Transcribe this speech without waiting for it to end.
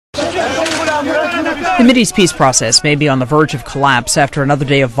The Mideast peace process may be on the verge of collapse after another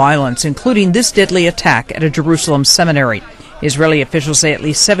day of violence, including this deadly attack at a Jerusalem seminary. Israeli officials say at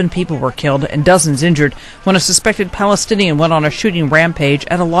least 7 people were killed and dozens injured when a suspected Palestinian went on a shooting rampage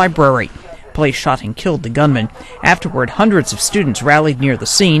at a library. Police shot and killed the gunman. Afterward, hundreds of students rallied near the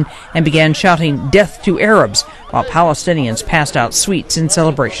scene and began shouting "Death to Arabs," while Palestinians passed out sweets in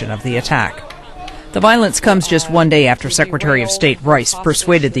celebration of the attack. The violence comes just one day after Secretary of State Rice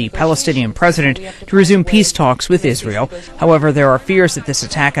persuaded the Palestinian president to resume peace talks with Israel. However, there are fears that this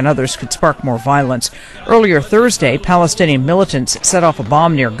attack and others could spark more violence. Earlier Thursday, Palestinian militants set off a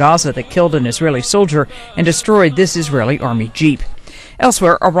bomb near Gaza that killed an Israeli soldier and destroyed this Israeli army jeep.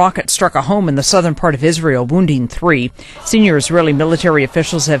 Elsewhere, a rocket struck a home in the southern part of Israel, wounding 3. Senior Israeli military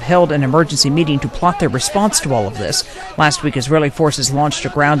officials have held an emergency meeting to plot their response to all of this. Last week, Israeli forces launched a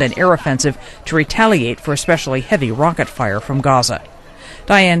ground and air offensive to retaliate for especially heavy rocket fire from Gaza.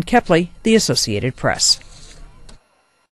 Diane Kepley, The Associated Press.